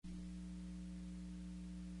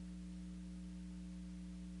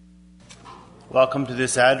Welcome to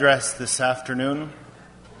this address this afternoon.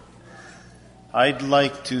 I'd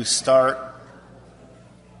like to start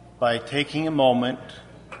by taking a moment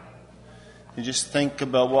to just think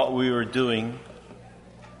about what we were doing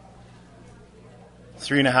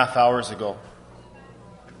 3.5 hours ago.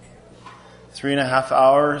 3.5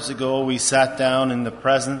 hours ago, we sat down in the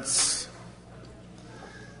presence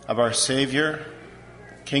of our Savior,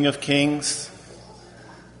 King of Kings,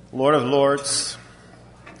 Lord of Lords,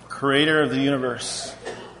 Creator of the universe.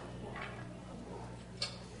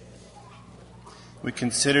 We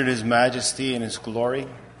considered His majesty and His glory.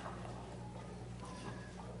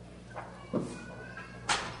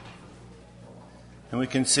 And we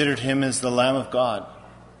considered Him as the Lamb of God.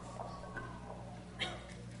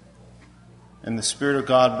 And the Spirit of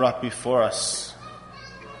God brought before us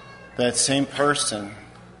that same person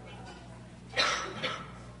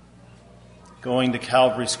going to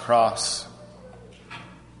Calvary's cross.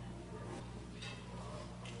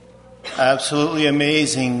 Absolutely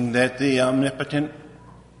amazing that the omnipotent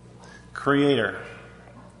Creator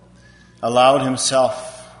allowed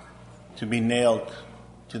Himself to be nailed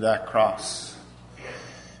to that cross.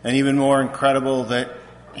 And even more incredible that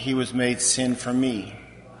He was made sin for me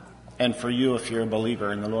and for you if you're a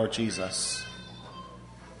believer in the Lord Jesus.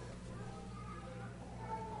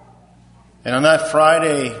 And on that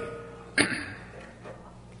Friday,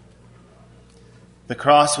 the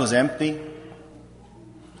cross was empty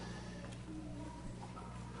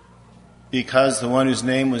because the one whose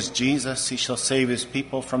name was Jesus, He shall save His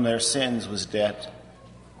people from their sins, was dead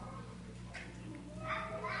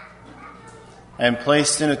and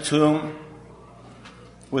placed in a tomb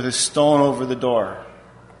with a stone over the door,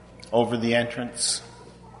 over the entrance,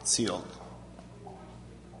 sealed.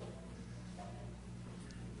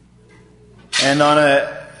 And on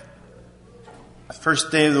a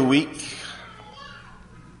first day of the week,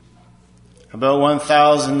 about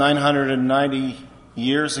 1,990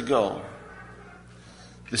 years ago,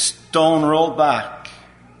 the stone rolled back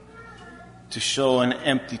to show an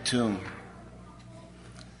empty tomb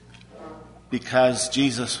because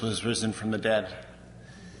Jesus was risen from the dead.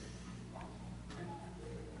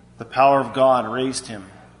 The power of God raised Him.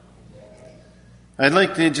 I'd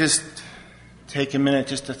like to just take a minute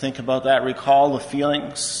just to think about that, recall the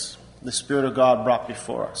feelings the Spirit of God brought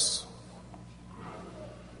before us.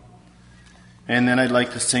 And then I'd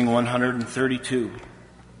like to sing 132.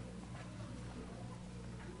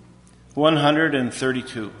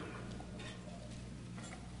 132.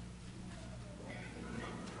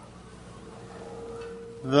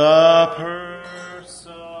 The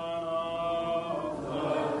person of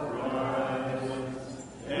the Christ,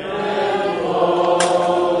 enfolding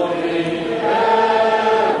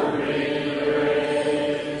every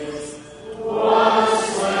grace, was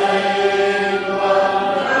slain but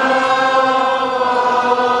now alive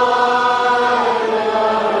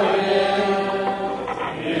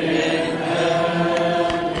in heaven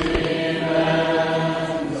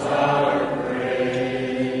demands our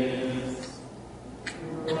praise.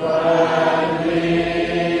 Gladly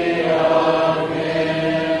of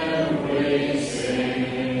Him we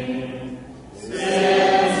sing,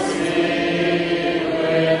 since we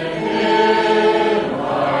with Him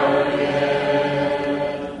are yet.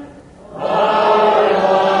 Our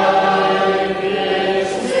life is hid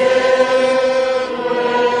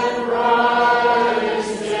with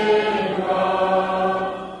Christ in God.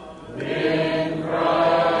 In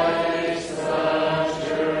Christ the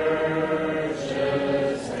Church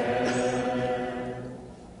is head.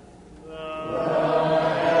 The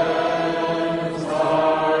heavens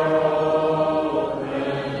are open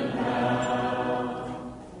now.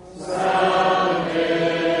 Sounding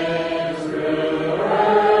through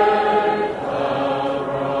earth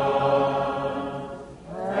abroad.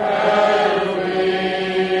 And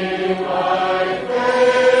we by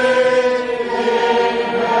faith in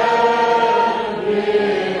heaven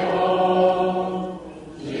behold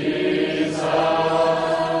Jesus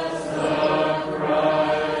the Christ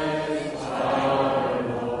our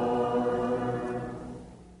Lord.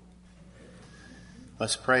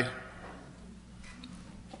 Let's pray.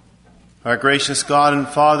 Our gracious God and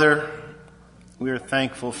Father, we are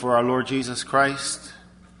thankful for our Lord Jesus Christ,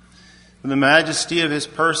 for the majesty of His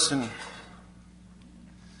person,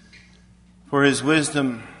 for His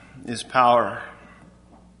wisdom, His power,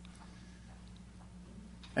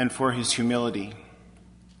 and for His humility,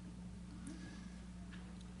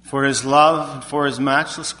 for His love, and for His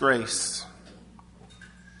matchless grace.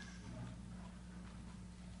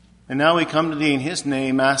 And now we come to Thee in His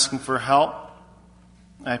name, asking for help.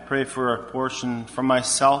 I pray for a portion for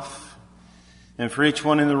myself And for each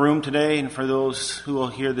one in the room today, and for those who will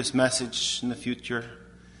hear this message in the future,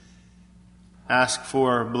 ask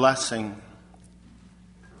for blessing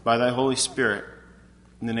by thy Holy Spirit.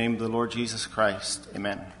 In the name of the Lord Jesus Christ.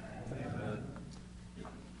 Amen. Amen.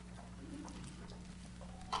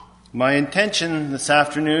 My intention this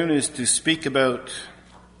afternoon is to speak about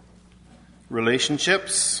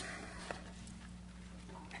relationships.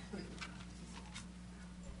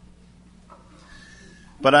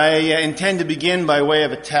 But I intend to begin by way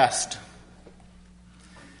of a test.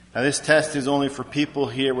 Now, this test is only for people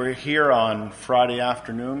here. We're here on Friday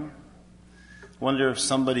afternoon. I wonder if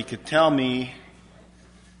somebody could tell me,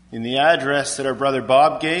 in the address that our brother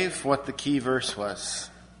Bob gave, what the key verse was.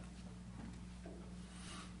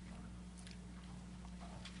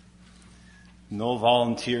 No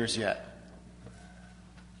volunteers yet.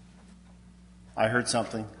 I heard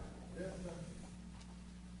something.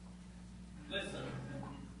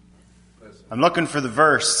 I'm looking for the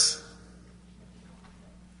verse.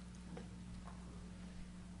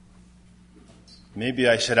 Maybe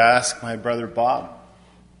I should ask my brother Bob.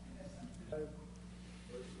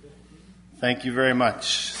 Thank you very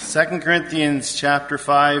much. 2 Corinthians chapter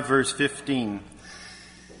 5, verse 15.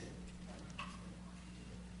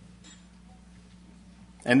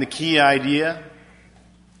 And the key idea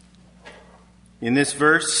in this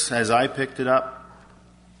verse, as I picked it up,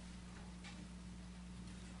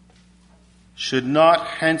 should not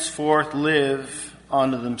henceforth live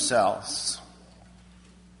unto themselves.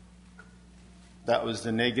 That was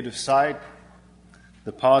the negative side.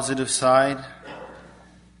 The positive side: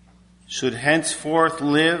 should henceforth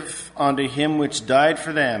live unto him which died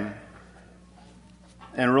for them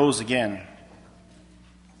and rose again.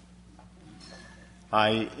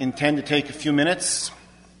 I intend to take a few minutes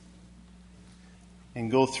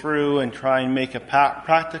and go through and try and make a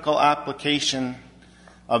practical application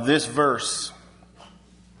of this verse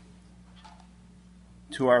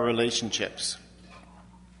to our relationships.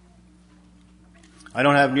 I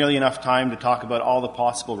don't have nearly enough time to talk about all the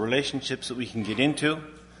possible relationships that we can get into.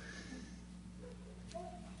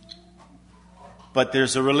 But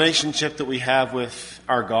there's a relationship that we have with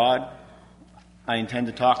our God. I intend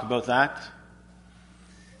to talk about that.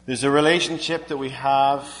 There's a relationship that we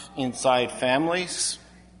have inside families,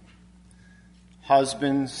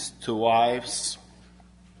 husbands to wives,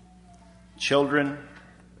 children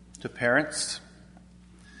to parents.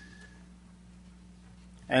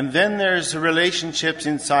 And then there's relationships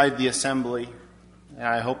inside the assembly. And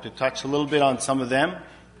I hope to touch a little bit on some of them.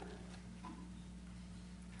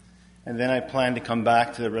 And then I plan to come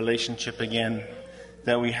back to the relationship again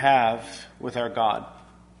that we have with our God.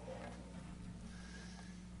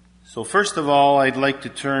 So first of all, I'd like to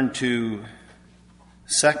turn to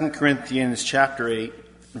 2 Corinthians chapter 8,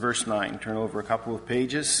 verse 9. Turn over a couple of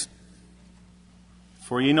pages.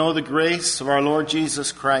 For you know the grace of our Lord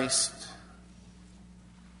Jesus Christ,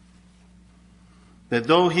 that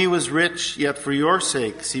though he was rich, yet for your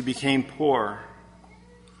sakes he became poor,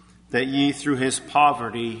 that ye through his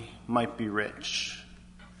poverty might be rich.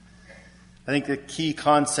 I think the key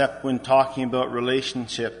concept when talking about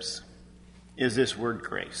relationships is this word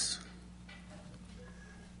grace.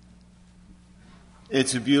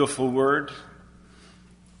 It's a beautiful word.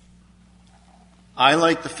 I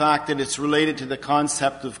like the fact that it's related to the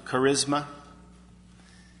concept of charisma.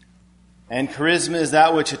 And charisma is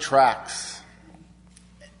that which attracts.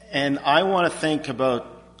 And I want to think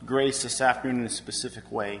about grace this afternoon in a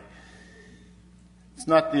specific way. It's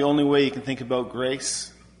not the only way you can think about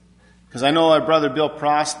grace. Because I know our brother Bill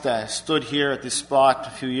Prost stood here at this spot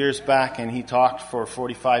a few years back and he talked for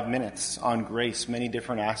 45 minutes on grace, many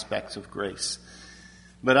different aspects of grace.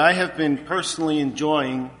 But I have been personally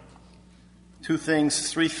enjoying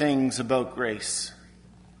three things about grace.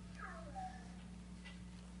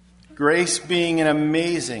 Grace being an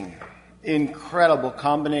amazing, incredible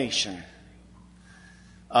combination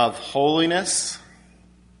of holiness,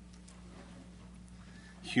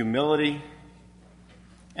 humility,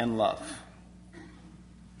 and love.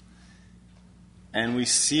 And we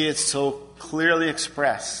see it so clearly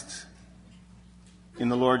expressed in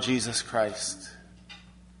the Lord Jesus Christ.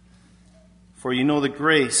 For you know the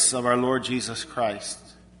grace of our Lord Jesus Christ.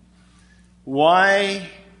 Why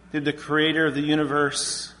did the Creator of the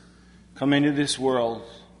universe come into this world?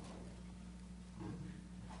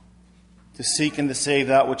 To seek and to save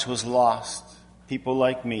that which was lost. People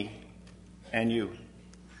like me and you.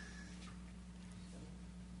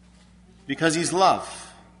 Because he's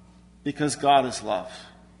love. Because God is love.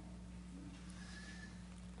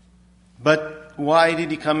 But why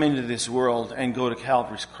did he come into this world and go to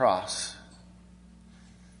Calvary's cross?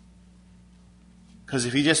 Because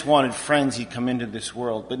if he just wanted friends, he'd come into this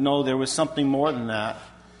world. But no, there was something more than that.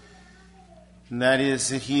 And that is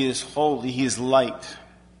that he is holy, he is light.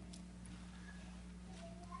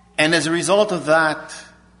 And as a result of that,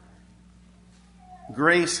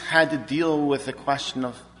 grace had to deal with the question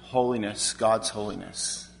of holiness, God's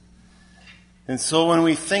holiness. And so when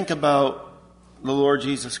we think about the Lord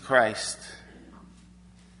Jesus Christ,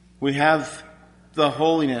 we have the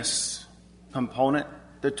holiness component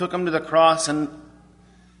that took him to the cross, and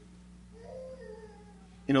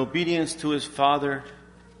in obedience to his Father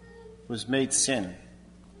was made sin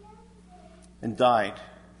and died.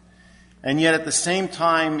 And yet at the same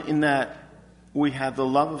time, in that we have the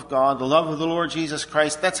love of God, the love of the Lord Jesus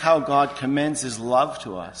Christ. That's how God commends his love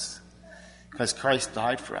to us, because Christ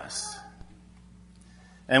died for us.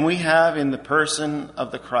 And we have in the person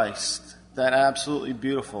of the Christ that absolutely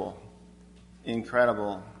beautiful,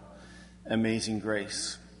 incredible, amazing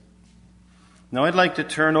grace. Now I'd like to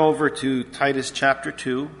turn over to Titus chapter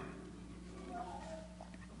 2.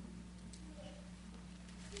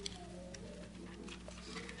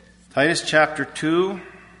 Titus chapter 2,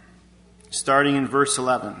 starting in verse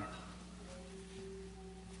 11.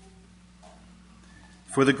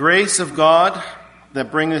 For the grace of God that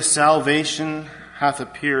bringeth salvation hath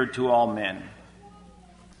appeared to all men,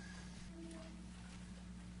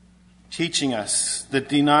 teaching us that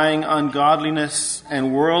denying ungodliness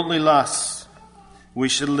and worldly lusts, we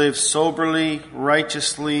should live soberly,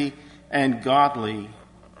 righteously, and godly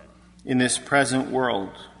in this present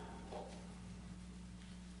world.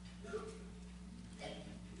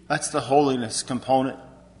 That's the holiness component.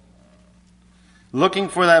 Looking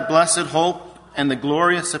for that blessed hope and the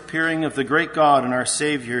glorious appearing of the great God and our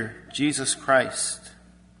Savior, Jesus Christ,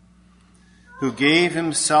 who gave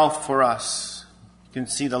himself for us. You can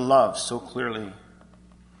see the love so clearly.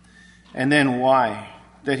 And then why?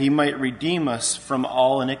 That he might redeem us from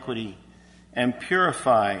all iniquity and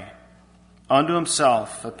purify unto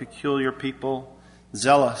himself a peculiar people,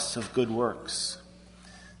 zealous of good works.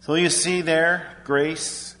 So you see there,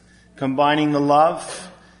 grace combining the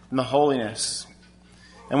love and the holiness.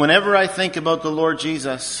 And whenever I think about the Lord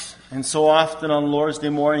Jesus, and so often on Lord's Day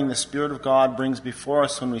morning, the Spirit of God brings before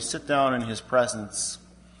us when we sit down in his presence,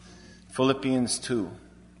 Philippians 2.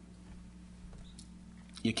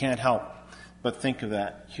 You can't help but think of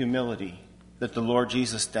that humility that the Lord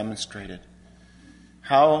Jesus demonstrated.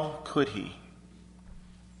 How could he,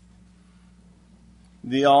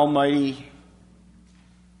 the almighty,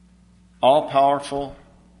 all-powerful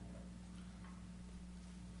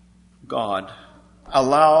God,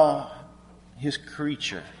 allow his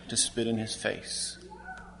creature to spit in his face,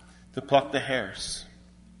 to pluck the hairs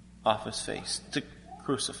off his face, to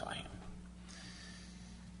crucify him?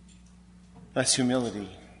 That's humility.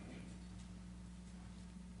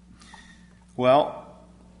 Well,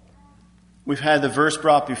 we've had the verse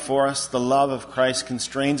brought before us, the love of Christ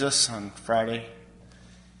constrains us on Friday,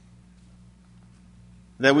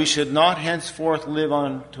 that we should not henceforth live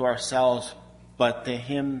unto ourselves, but to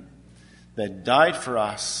him that died for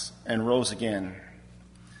us and rose again.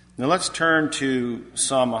 Now let's turn to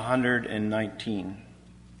Psalm 119.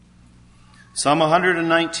 Psalm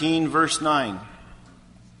 119, verse 9.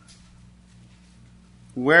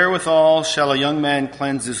 Wherewithal shall a young man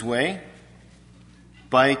cleanse his way?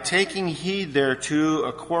 By taking heed thereto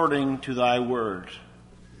according to thy word.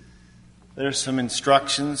 There's some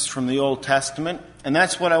instructions from the Old Testament, and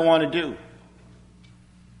that's what I want to do.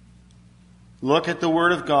 Look at the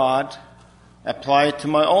Word of God, apply it to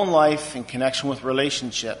my own life in connection with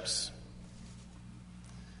relationships.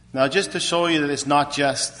 Now, just to show you that it's not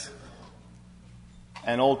just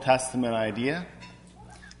an Old Testament idea,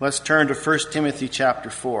 let's turn to 1 Timothy chapter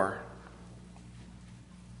 4.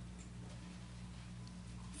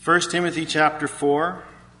 1 Timothy chapter 4,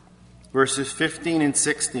 verses 15 and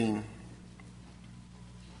 16.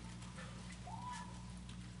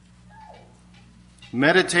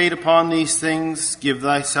 Meditate upon these things, give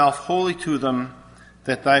thyself wholly to them,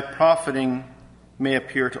 that thy profiting may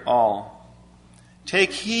appear to all.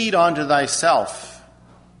 Take heed unto thyself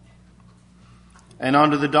and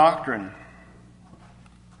unto the doctrine.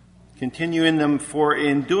 Continue in them, for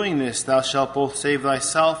in doing this thou shalt both save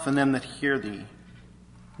thyself and them that hear thee.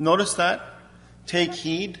 Notice that? Take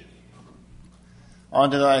heed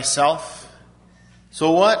unto thyself.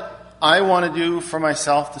 So what I want to do for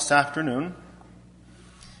myself this afternoon,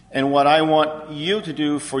 and what I want you to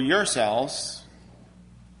do for yourselves,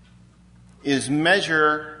 is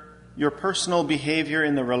measure your personal behavior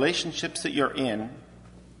in the relationships that you're in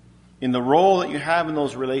the role that you have in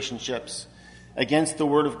those relationships, against the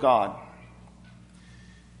Word of God.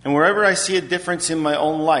 And wherever I see a difference in my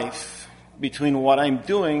own life between what I'm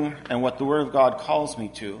doing and what the Word of God calls me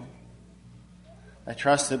to. I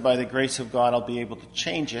trust that by the grace of God I'll be able to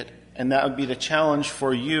change it, and that would be the challenge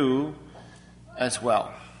for you as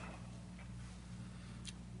well.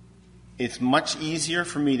 It's much easier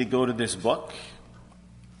for me to go to this book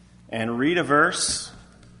and read a verse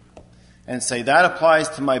and say, that applies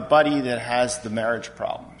to my buddy that has the marriage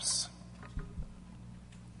problems.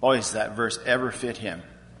 Boy, does that verse ever fit him.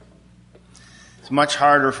 It's much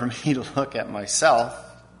harder for me to look at myself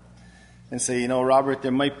and say, Robert,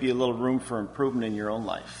 there might be a little room for improvement in your own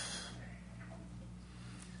life.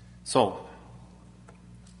 So,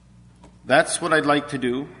 that's what I'd like to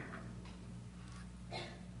do.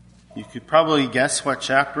 You could probably guess what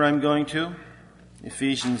chapter I'm going to.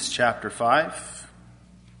 Ephesians chapter 5.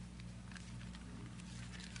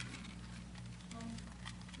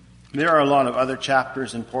 There are a lot of other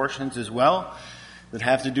chapters and portions as well that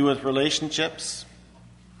have to do with relationships.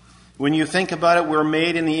 When you think about it, we're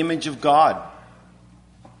made in the image of God.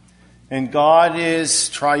 And God is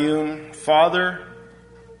triune, Father,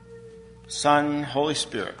 Son, Holy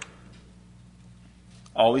Spirit.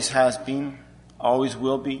 Always has been, always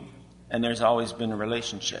will be, and there's always been a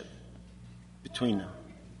relationship between them.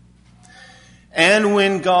 And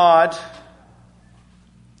when God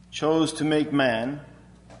chose to make man,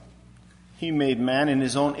 He made man in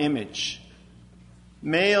His own image,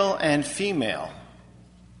 male and female.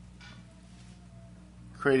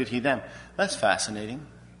 Created He them. That's fascinating.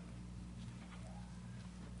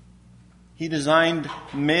 He designed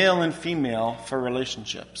male and female for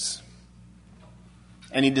relationships.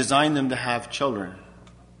 And He designed them to have children.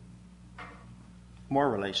 More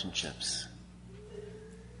relationships.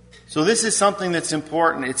 So this is something that's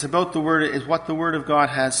important. It's about the Word, is what the Word of God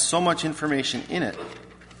has so much information in it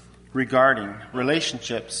regarding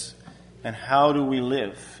relationships and how do we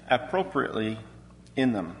live appropriately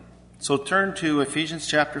in them. So turn to Ephesians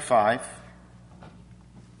chapter 5.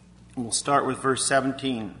 We'll start with verse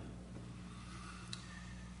 17.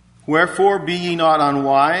 Wherefore be ye not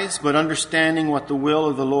unwise, but understanding what the will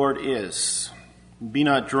of the Lord is. Be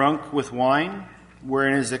not drunk with wine,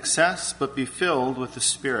 wherein is excess, but be filled with the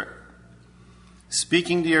Spirit,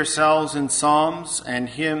 speaking to yourselves in psalms and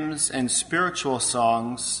hymns and spiritual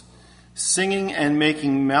songs, singing and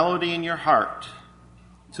making melody in your heart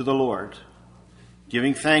to the Lord,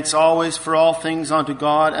 giving thanks always for all things unto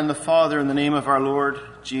God and the Father in the name of our Lord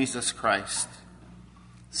Jesus Christ,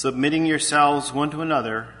 submitting yourselves one to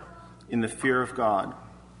another in the fear of God.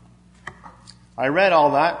 I read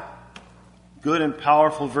all that, good and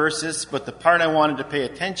powerful verses, but the part I wanted to pay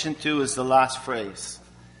attention to is the last phrase.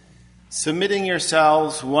 Submitting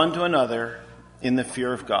yourselves one to another in the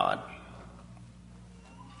fear of God.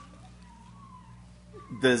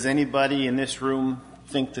 Does anybody in this room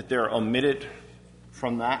think that they're omitted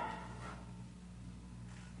from that?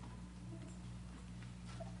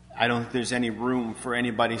 I don't think there's any room for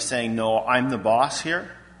anybody saying, no, I'm the boss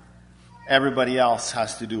here. Everybody else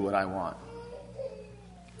has to do what I want.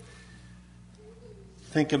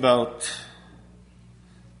 Think about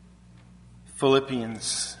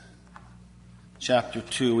Philippians chapter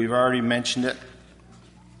 2. We've already mentioned it.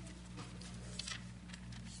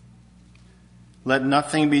 Let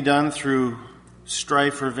nothing be done through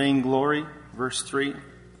strife or vainglory, verse 3.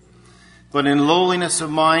 But in lowliness of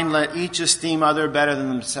mind, let each esteem other better than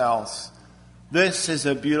themselves. This is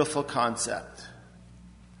a beautiful concept.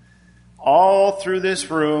 All through this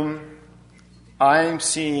room, I'm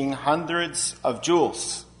seeing hundreds of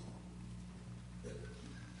jewels.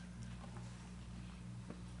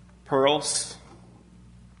 Pearls,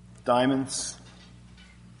 diamonds,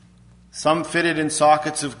 some fitted in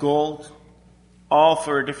sockets of gold, all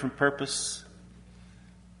for a different purpose.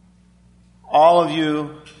 All of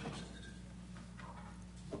you,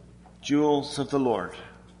 jewels of the Lord,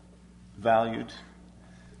 valued.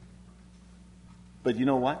 But you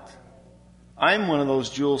know what? I'm one of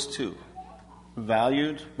those jewels too,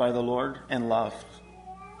 valued by the Lord and loved,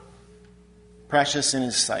 precious in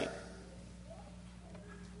His sight.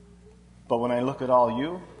 But when I look at all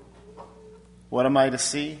you, what am I to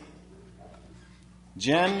see?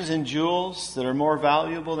 Gems and jewels that are more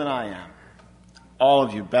valuable than I am. All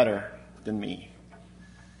of you better than me.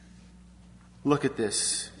 Look at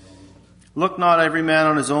this. Look not every man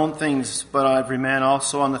on his own things, but every man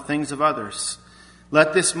also on the things of others.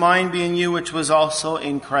 Let this mind be in you, which was also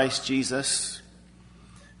in Christ Jesus,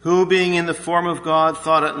 who being in the form of God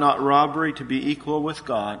thought it not robbery to be equal with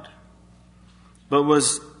God, but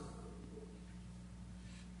was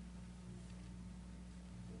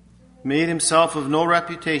made himself of no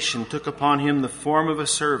reputation, took upon him the form of a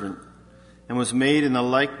servant, and was made in the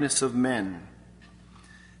likeness of men.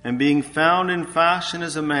 And being found in fashion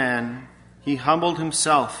as a man, he humbled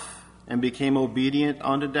himself and became obedient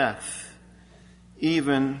unto death,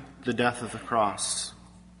 even the death of the cross.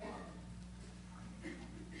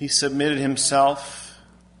 He submitted himself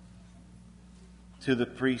to the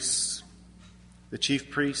priests, the chief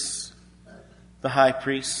priests, the high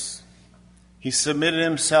priests. He submitted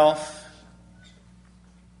himself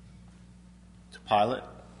to Pilate,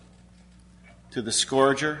 to the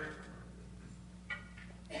scourger,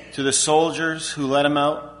 to the soldiers who led him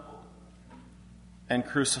out and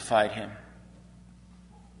crucified him.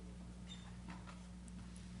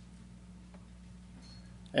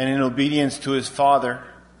 And in obedience to his Father,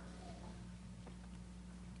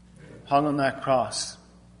 hung on that cross.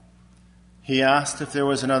 He asked if there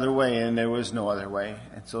was another way, and there was no other way.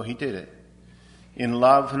 And so he did it. In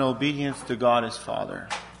love and obedience to God his Father.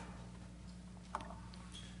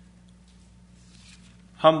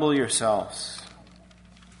 Humble yourselves.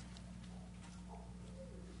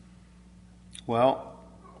 Well,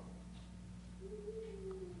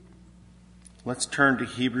 let's turn to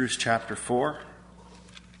Hebrews chapter 4.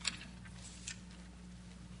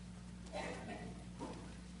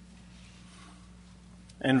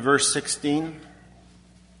 And verse 16.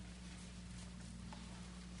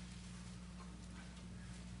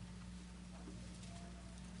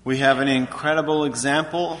 We have an incredible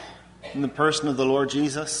example in the person of the Lord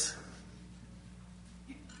Jesus.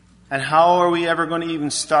 And how are we ever going to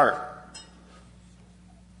even start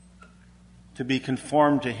to be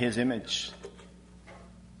conformed to his image?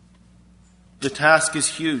 The task is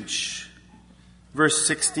huge. Verse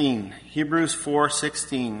 16, Hebrews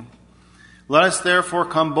 4:16. Let us therefore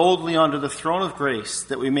come boldly unto the throne of grace,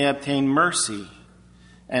 that we may obtain mercy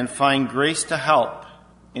and find grace to help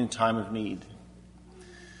in time of need.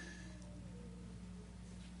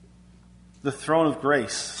 The throne of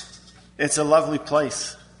grace. It's a lovely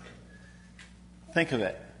place. Think of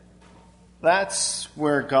it. That's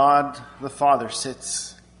where God the Father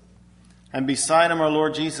sits. And beside him our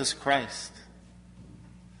Lord Jesus Christ.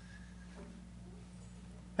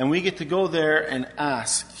 And we get to go there and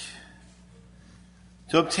ask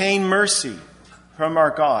to obtain mercy from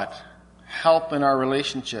our God, help in our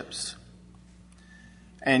relationships,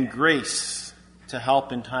 and grace to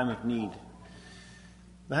help in time of need.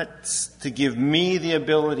 That's to give me the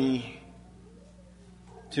ability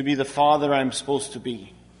to be the father I'm supposed to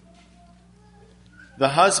be, the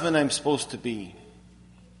husband I'm supposed to be,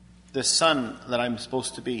 the son that I'm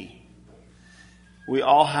supposed to be. We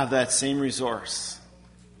all have that same resource.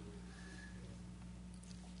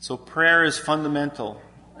 So prayer is fundamental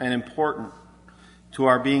and important to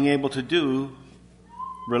our being able to do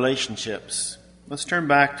relationships. Let's turn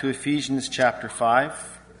back to Ephesians chapter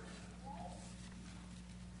 5.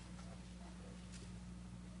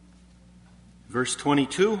 Verse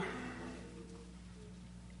 22.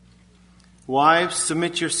 Wives,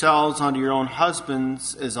 submit yourselves unto your own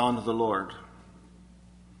husbands as unto the Lord.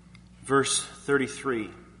 Verse 33,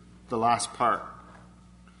 the last part.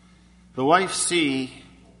 The wife see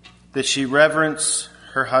that she reverence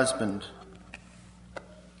her husband.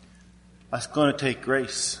 That's going to take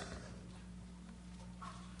grace.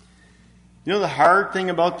 You know the hard thing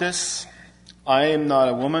about this? I am not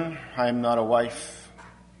a woman. I am not a wife.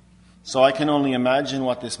 So I can only imagine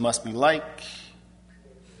what this must be like.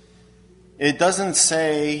 It doesn't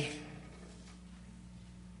say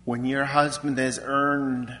when your husband has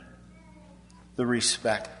earned the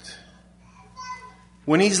respect.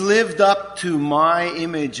 When he's lived up to my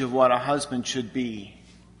image of what a husband should be.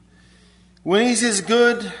 When he's as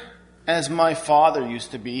good as my father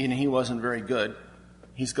used to be, and he wasn't very good,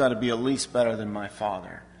 he's got to be at least better than my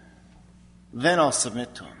father. Then I'll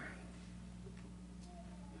submit to him.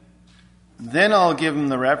 Then I'll give him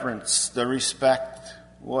the reverence, the respect,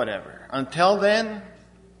 whatever. Until then,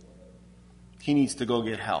 he needs to go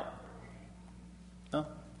get help. No?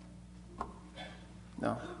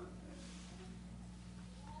 No.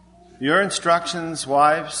 Your instructions,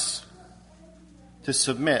 wives, to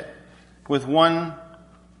submit with one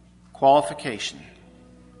qualification,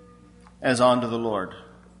 as unto the Lord.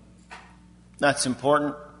 That's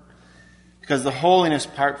important because the holiness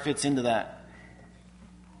part fits into that.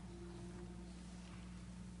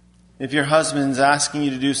 If your husband's asking you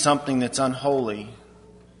to do something that's unholy,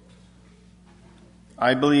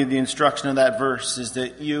 I believe the instruction of that verse is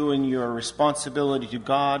that you and your responsibility to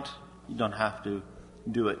God, you don't have to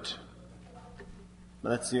do it. But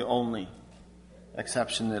that's the only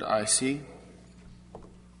exception that I see.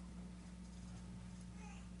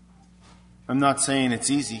 I'm not saying it's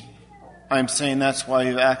easy. I'm saying that's why you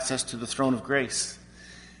have access to the throne of grace.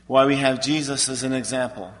 Why we have Jesus as an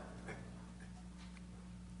example.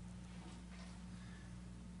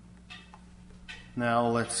 Now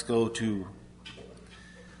let's go to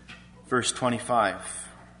verse 25.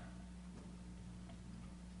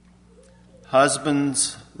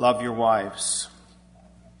 Husbands, love your wives.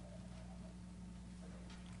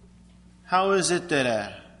 How is it that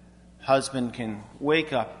a husband can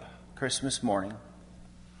wake up Christmas morning,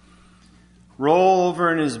 roll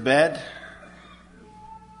over in his bed,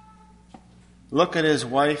 look at his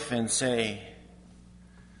wife and say,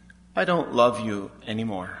 I don't love you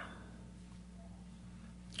anymore?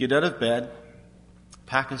 Get out of bed,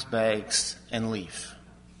 pack his bags, and leave.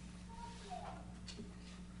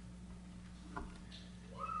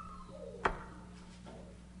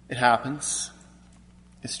 It happens.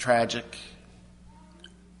 It's tragic.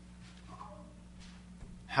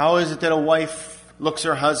 How is it that a wife looks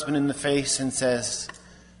her husband in the face and says,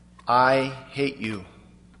 I hate you?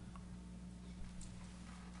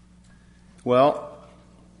 Well,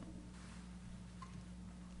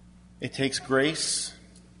 it takes grace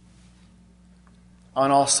on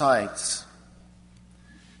all sides.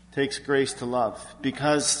 It takes grace to love,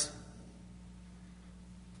 because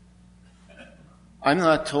I'm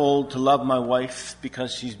not told to love my wife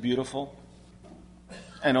because she's beautiful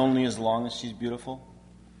and only as long as she's beautiful.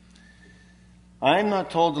 I'm not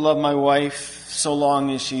told to love my wife so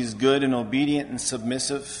long as she's good and obedient and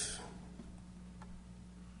submissive.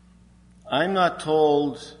 I'm not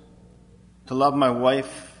told to love my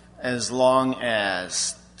wife as long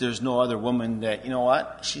as there's no other woman that, you know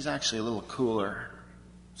what, she's actually a little cooler,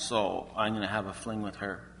 so I'm going to have a fling with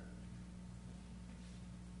her.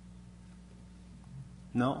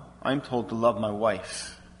 No, I'm told to love my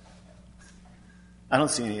wife. I don't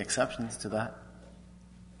see any exceptions to that.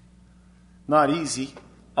 Not easy,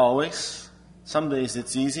 always. Some days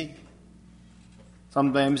it's easy.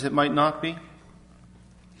 Sometimes it might not be.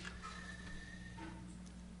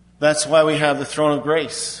 That's why we have the throne of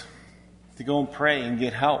grace, to go and pray and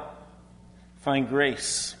get help, find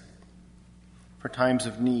grace for times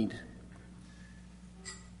of need.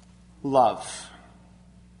 Love.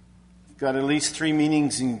 Got at least three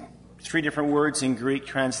meanings in three different words in Greek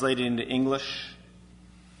translated into English.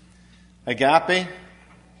 Agape,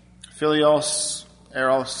 philios,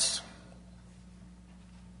 eros.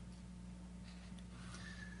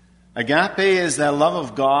 Agape is that love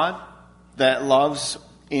of God that loves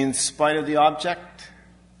in spite of the object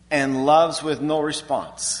and loves with no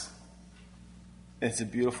response. It's a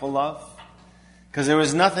beautiful love, because there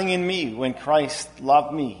was nothing in me when Christ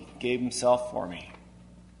loved me, gave himself for me.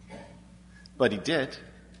 But he did,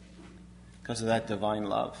 because of that divine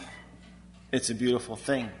love. It's a beautiful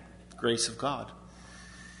thing, the grace of God.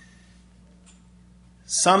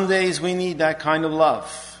 Some days we need that kind of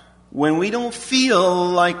love. When we don't feel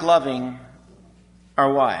like loving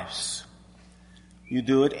our wives, you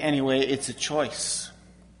do it anyway. It's a choice.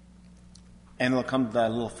 And we'll come to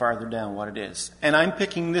that a little farther down, what it is. And I'm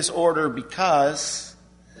picking this order because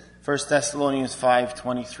 1 Thessalonians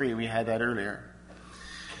 5:23, we had that earlier.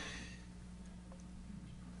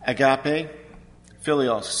 Agape,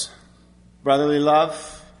 philios, brotherly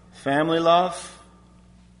love, family love.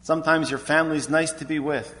 Sometimes your family's nice to be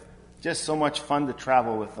with. Just so much fun to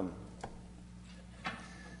travel with them.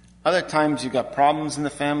 Other times you've got problems in the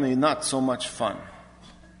family, not so much fun.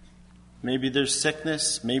 Maybe there's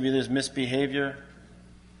sickness, maybe there's misbehavior.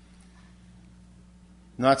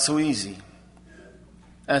 Not so easy.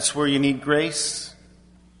 That's where you need grace.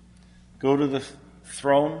 Go to the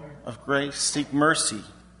throne of grace, seek mercy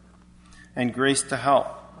and grace to help.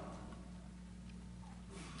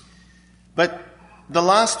 But the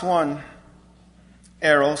last one,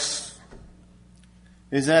 eros,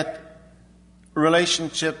 is that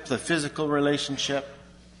relationship, the physical relationship,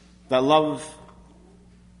 that love,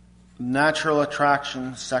 natural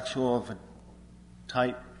attraction, sexual of a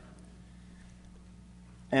type.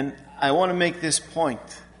 And I want to make this point.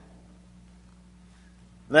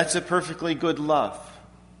 That's a perfectly good love.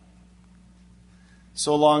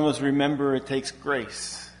 So long as, remember, it takes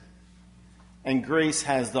grace. And grace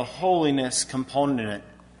has the holiness component in it.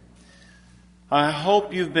 I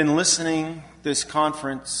hope you've been listening this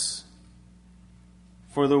conference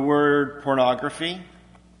for the word pornography.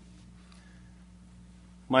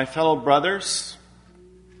 My fellow brothers,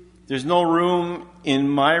 there's no room in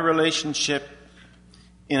my relationship,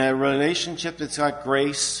 in a relationship that's got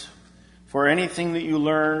grace, for anything that you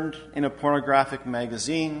learned in a pornographic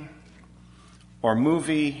magazine or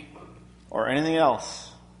movie or anything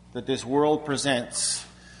else that this world presents,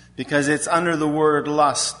 because it's under the word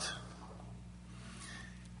lust.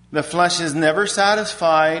 The flesh is never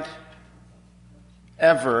satisfied,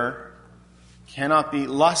 ever, cannot be.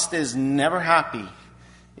 Lust is never happy.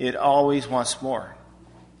 It always wants more.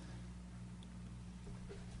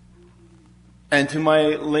 And to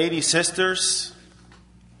my lady sisters,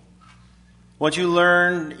 what you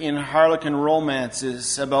learn in Harlequin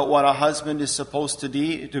romances about what a husband is supposed to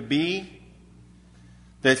be,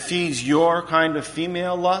 that feeds your kind of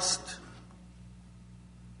female lust,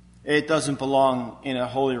 it doesn't belong in a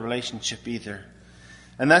holy relationship either.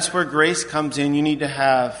 And that's where grace comes in. You need to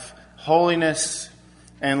have holiness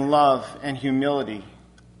and love and humility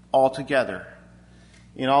all together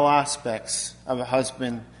in all aspects of a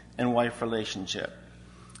husband and wife relationship.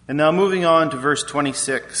 And now moving on to verse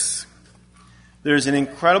 26. There's an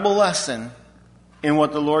incredible lesson in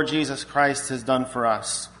what the Lord Jesus Christ has done for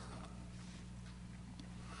us,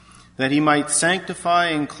 that he might sanctify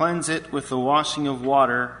and cleanse it with the washing of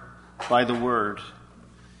water by the word.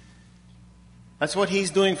 That's what he's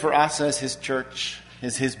doing for us as his church,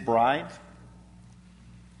 as his bride.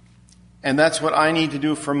 And that's what I need to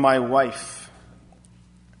do for my wife.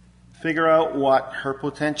 Figure out what her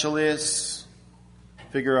potential is.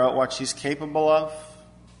 Figure out what she's capable of.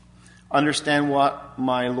 Understand what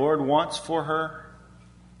my Lord wants for her.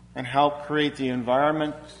 And help create the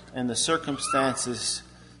environment and the circumstances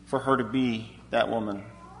for her to be that woman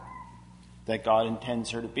that God intends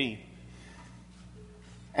her to be.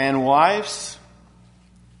 And wives,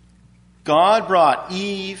 God brought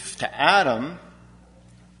Eve to Adam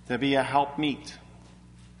to be a helpmeet.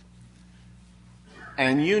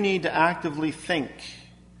 And you need to actively think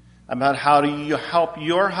about how do you help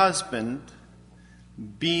your husband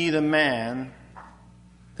be the man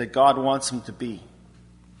that God wants him to be.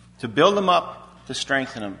 To build him up, to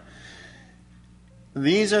strengthen him.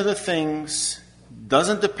 These are the things,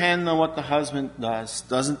 doesn't depend on what the husband does,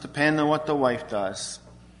 doesn't depend on what the wife does.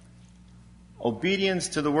 Obedience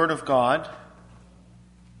to the Word of God.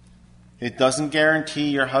 It doesn't guarantee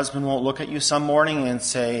your husband won't look at you some morning and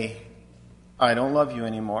say, I don't love you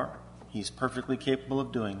anymore. He's perfectly capable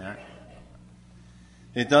of doing that.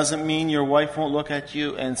 It doesn't mean your wife won't look at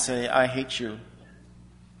you and say, I hate you.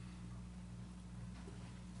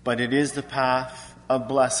 But it is the path of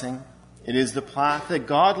blessing. It is the path that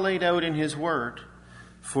God laid out in His Word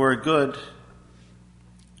for a good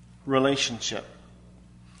relationship.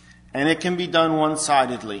 And it can be done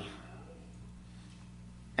one-sidedly.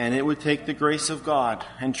 And it would take the grace of God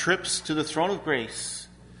and trips to the throne of grace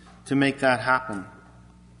to make that happen.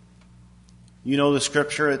 You know the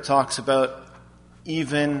scripture, it talks about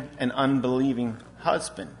even an unbelieving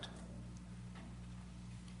husband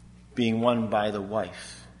being won by the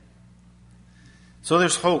wife. So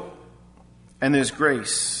there's hope and there's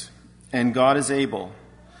grace, and God is able.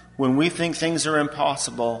 When we think things are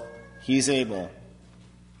impossible, He's able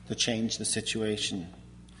to change the situation.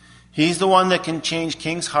 He's the one that can change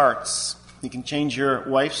kings' hearts. He can change your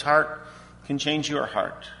wife's heart, can change your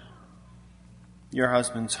heart, your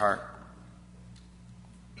husband's heart.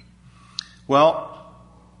 Well,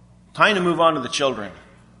 time to move on to the children.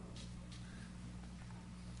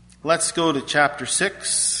 Let's go to chapter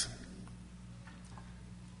 6,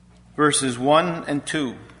 verses 1 and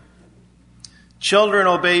 2. Children,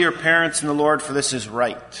 obey your parents in the Lord, for this is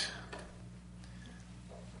right.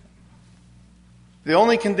 The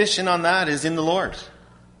only condition on that is in the Lord.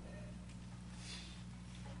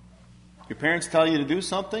 Your parents tell you to do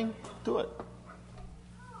something, do it.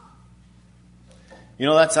 You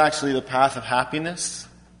know, that's actually the path of happiness.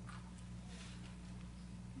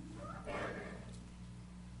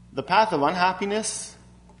 The path of unhappiness,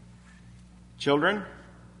 children,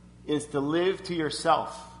 is to live to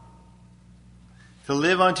yourself. To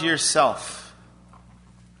live unto yourself.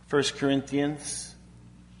 1 Corinthians,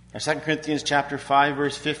 or 2 Corinthians chapter 5,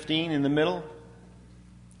 verse 15 in the middle.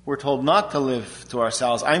 We're told not to live to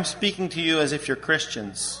ourselves. I'm speaking to you as if you're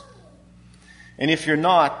Christians. And if you're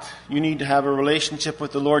not, you need to have a relationship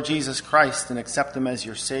with the Lord Jesus Christ and accept Him as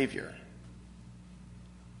your Savior.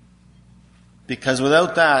 Because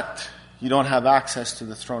without that, you don't have access to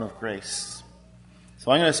the throne of grace.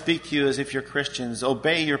 So I'm going to speak to you as if you're Christians.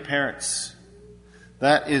 Obey your parents.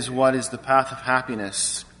 That is what is the path of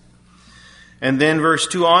happiness. And then verse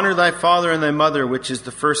 2, honor thy father and thy mother, which is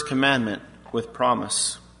the first commandment, with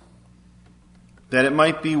promise, that it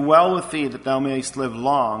might be well with thee, that thou mayest live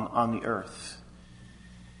long on the earth.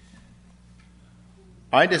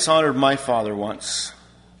 I dishonored my father once.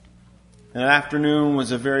 That afternoon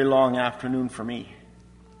was a very long afternoon for me.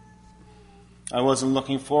 I wasn't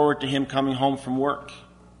looking forward to him coming home from work.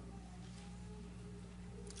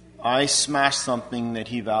 I smashed something that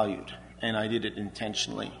he valued, and I did it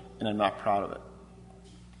intentionally, and I'm not proud of it.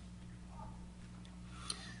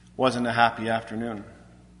 Wasn't a happy afternoon.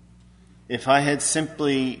 If I had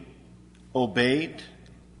simply obeyed,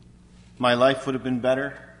 my life would have been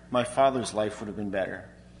better. My father's life would have been better.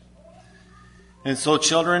 And so,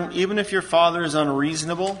 children, even if your father is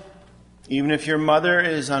unreasonable, even if your mother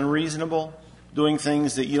is unreasonable, doing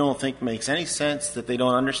things that you don't think makes any sense, that they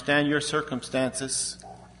don't understand your circumstances,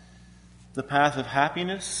 the path of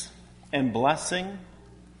happiness and blessing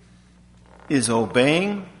is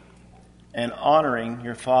obeying and honoring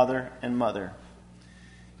your father and mother.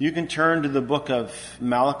 You can turn to the book of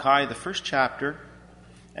Malachi, the first chapter,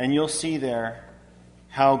 and you'll see there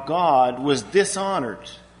how God was dishonored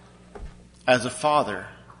as a father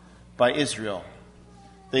by Israel.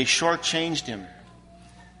 They shortchanged him.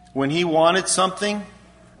 When he wanted something,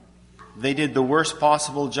 they did the worst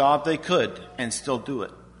possible job they could and still do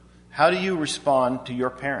it. How do you respond to your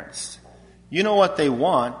parents? You know what they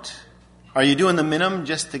want. Are you doing the minimum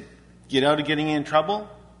just to get out of getting in trouble?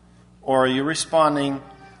 Or are you responding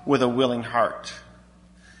with a willing heart?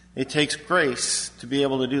 It takes grace to be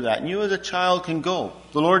able to do that. And you as a child can go.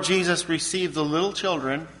 The Lord Jesus received the little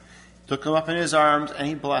children, took them up in his arms, and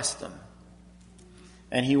he blessed them.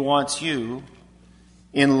 And he wants you,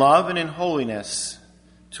 in love and in holiness,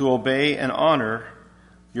 to obey and honor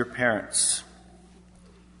your parents.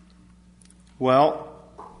 Well,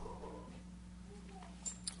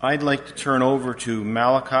 I'd like to turn over to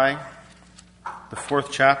Malachi, the 4th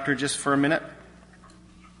chapter, just for a minute.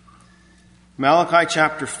 Malachi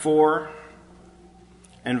chapter 4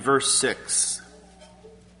 and verse 6.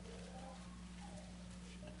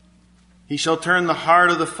 He shall turn the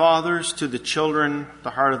heart of the fathers to the children,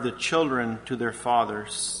 the heart of the children to their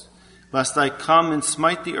fathers, lest I come and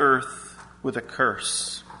smite the earth with a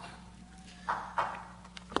curse.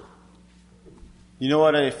 You know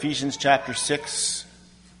what Ephesians chapter 6,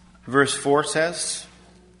 verse 4 says?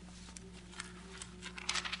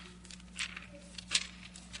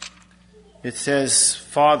 It says,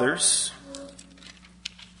 fathers,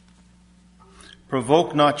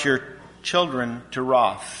 provoke not your children to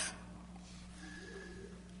wrath.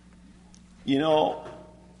 You know,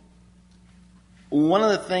 one of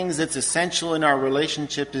the things that's essential in our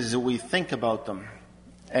relationship is that we think about them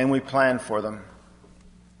and we plan for them.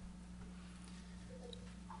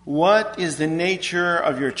 What is the nature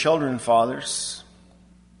of your children, fathers?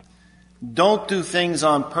 Don't do things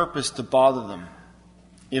on purpose to bother them.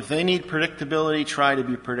 If they need predictability, try to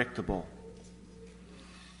be predictable.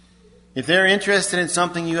 If they're interested in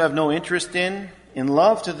something you have no interest in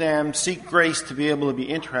love to them, seek grace to be able to be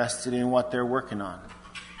interested in what they're working on.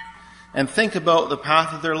 And think about the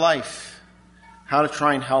path of their life, how to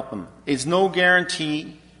try and help them. It's no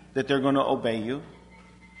guarantee that they're going to obey you.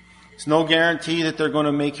 It's no guarantee that they're going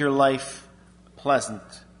to make your life pleasant.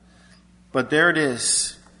 But there it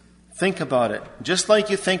is. Think about it. Just like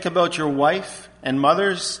you think about your wife and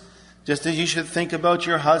mothers, just as you should think about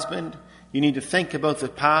your husband, you need to think about the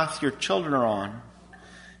path your children are on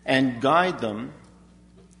and guide them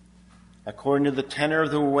according to the tenor of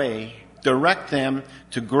the way. Direct them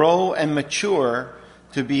to grow and mature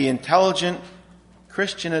to be intelligent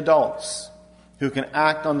Christian adults who can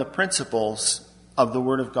act on the principles of the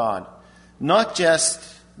Word of God. Not just,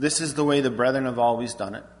 this is the way the brethren have always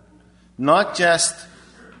done it. Not just,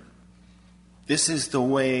 this is the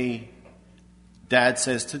way Dad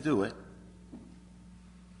says to do it.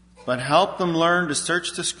 But help them learn to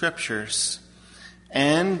search the Scriptures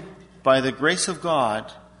and, by the grace of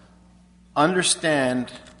God,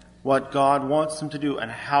 understand what God wants them to do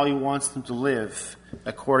and how He wants them to live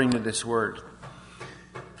according to this Word.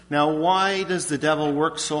 Now, why does the devil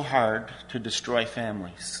work so hard to destroy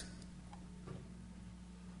families?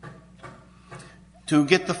 To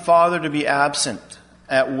get the father to be absent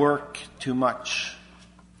at work too much,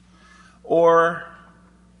 or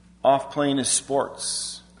off playing his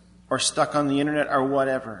sports, or stuck on the internet, or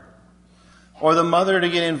whatever. Or the mother to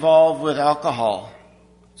get involved with alcohol,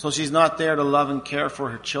 so she's not there to love and care for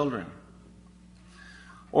her children.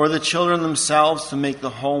 Or the children themselves to make the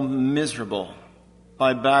home miserable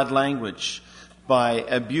by bad language, by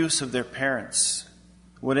abuse of their parents,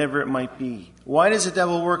 whatever it might be. Why does the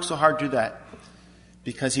devil work so hard to do that?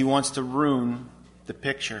 Because he wants to ruin the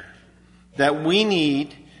picture that we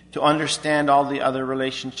need to understand all the other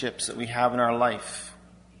relationships that we have in our life.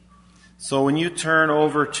 So when you turn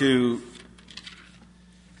over to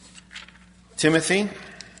Timothy,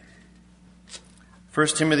 1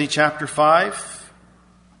 Timothy chapter 5,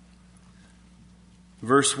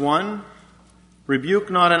 verse 1, rebuke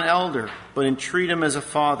not an elder, but entreat him as a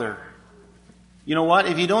father. You know what?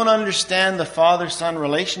 If you don't understand the father-son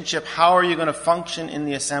relationship, how are you going to function in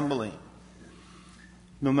the assembly?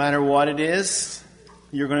 No matter what it is,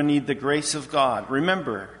 you're going to need the grace of God.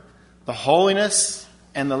 Remember, the holiness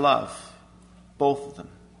and the love, both of them.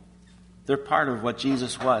 They're part of what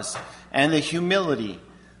Jesus was. And the humility,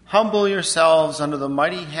 Humble yourselves under the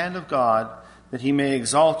mighty hand of God, that he may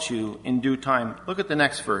exalt you in due time. Look at the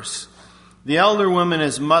next verse. The elder women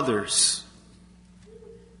as mothers.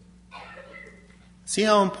 See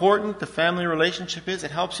how important the family relationship is?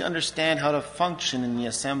 It helps you understand how to function in the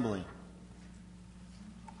assembly.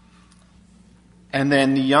 And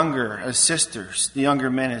then the younger as sisters, the younger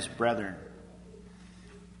men as brethren.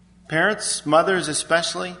 Parents, mothers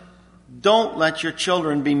especially, don't let your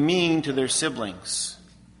children be mean to their siblings.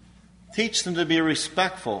 Teach them to be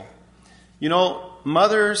respectful. You know,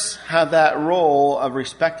 mothers have that role of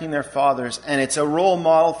respecting their fathers, and it's a role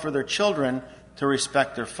model for their children to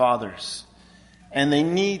respect their fathers. And they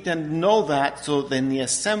need to know that so that in the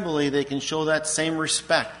assembly they can show that same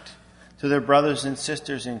respect to their brothers and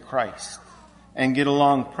sisters in Christ and get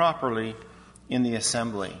along properly in the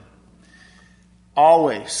assembly.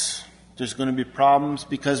 Always there's going to be problems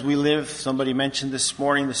because we live, somebody mentioned this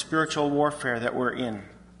morning, the spiritual warfare that we're in.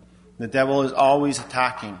 The devil is always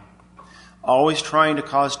attacking, always trying to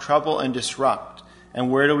cause trouble and disrupt. And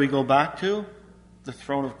where do we go back to? The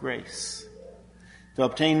throne of grace. To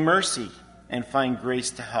obtain mercy and find grace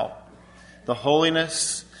to help. The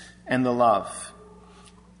holiness and the love.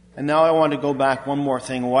 And now I want to go back one more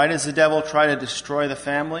thing. Why does the devil try to destroy the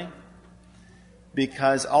family?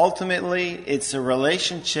 Because ultimately it's a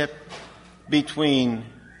relationship between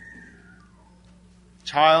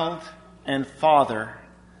child and father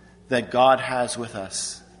that God has with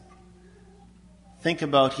us. Think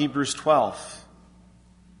about Hebrews 12.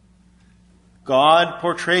 God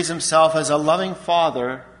portrays himself as a loving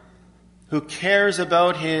father who cares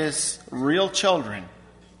about his real children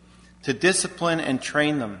to discipline and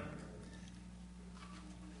train them.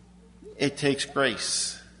 It takes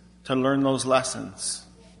grace to learn those lessons.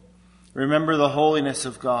 Remember the holiness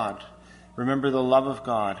of God. Remember the love of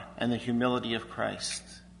God and the humility of Christ.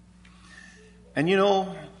 And you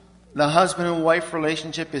know, the husband and wife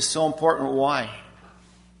relationship is so important. Why?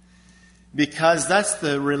 Because that's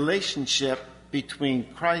the relationship between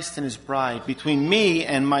Christ and his bride, between me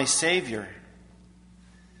and my Savior.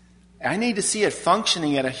 I need to see it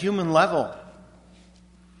functioning at a human level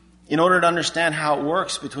in order to understand how it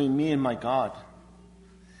works between me and my God.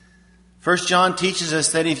 1 John teaches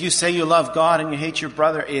us that if you say you love God and you hate your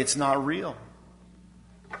brother, it's not real.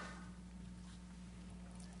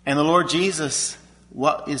 And the Lord Jesus,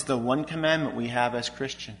 what is the one commandment we have as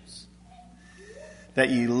Christians? That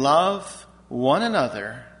ye love one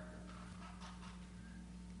another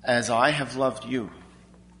as I have loved you.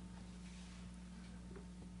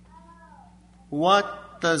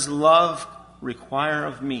 What does love require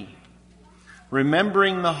of me?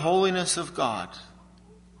 Remembering the holiness of God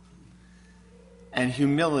and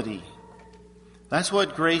humility. That's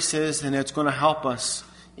what grace is, and it's going to help us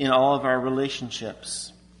in all of our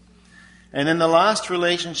relationships. And in the last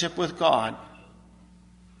relationship with God,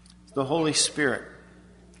 the Holy Spirit.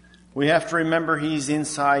 We have to remember he's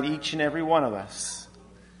inside each and every one of us.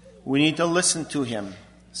 We need to listen to him.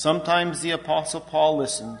 Sometimes the Apostle Paul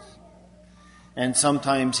listened, and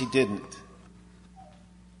sometimes he didn't.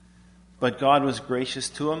 But God was gracious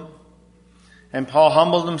to him, and Paul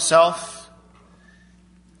humbled himself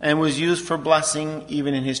and was used for blessing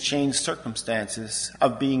even in his changed circumstances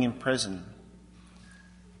of being in prison.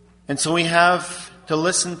 And so we have to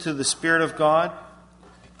listen to the Spirit of God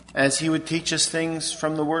as he would teach us things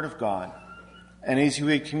from the Word of God, and as he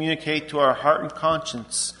would communicate to our heart and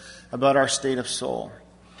conscience about our state of soul.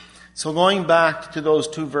 So going back to those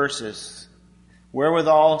two verses,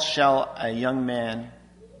 wherewithal shall a young man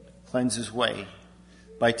cleanse his way?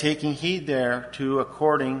 By taking heed thereto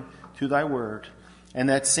according to thy word. And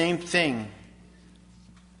that same thing,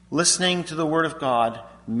 listening to the Word of God,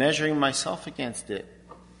 measuring myself against it.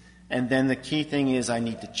 And then the key thing is I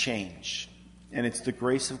need to change. And it's the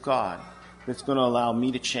grace of God that's going to allow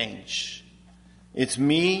me to change. It's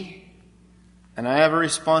me, and I have a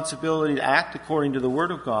responsibility to act according to the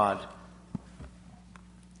Word of God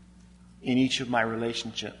in each of my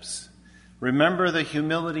relationships. Remember the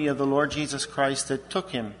humility of the Lord Jesus Christ that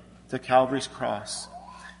took him to Calvary's cross,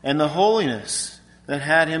 and the holiness that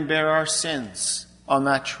had him bear our sins on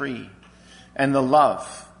that tree, and the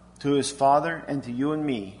love to his Father and to you and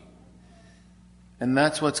me. And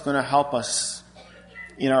that's what's going to help us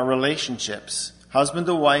in our relationships. Husband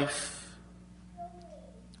to wife,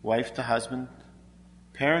 wife to husband,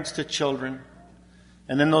 parents to children,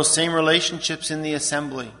 and then those same relationships in the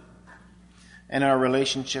assembly and our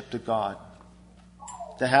relationship to God.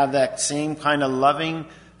 To have that same kind of loving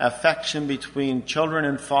affection between children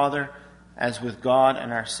and father as with God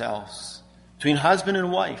and ourselves. Between husband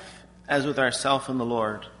and wife as with ourselves and the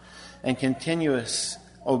Lord. And continuous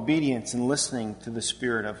obedience and listening to the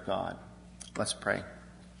Spirit of God. Let's pray.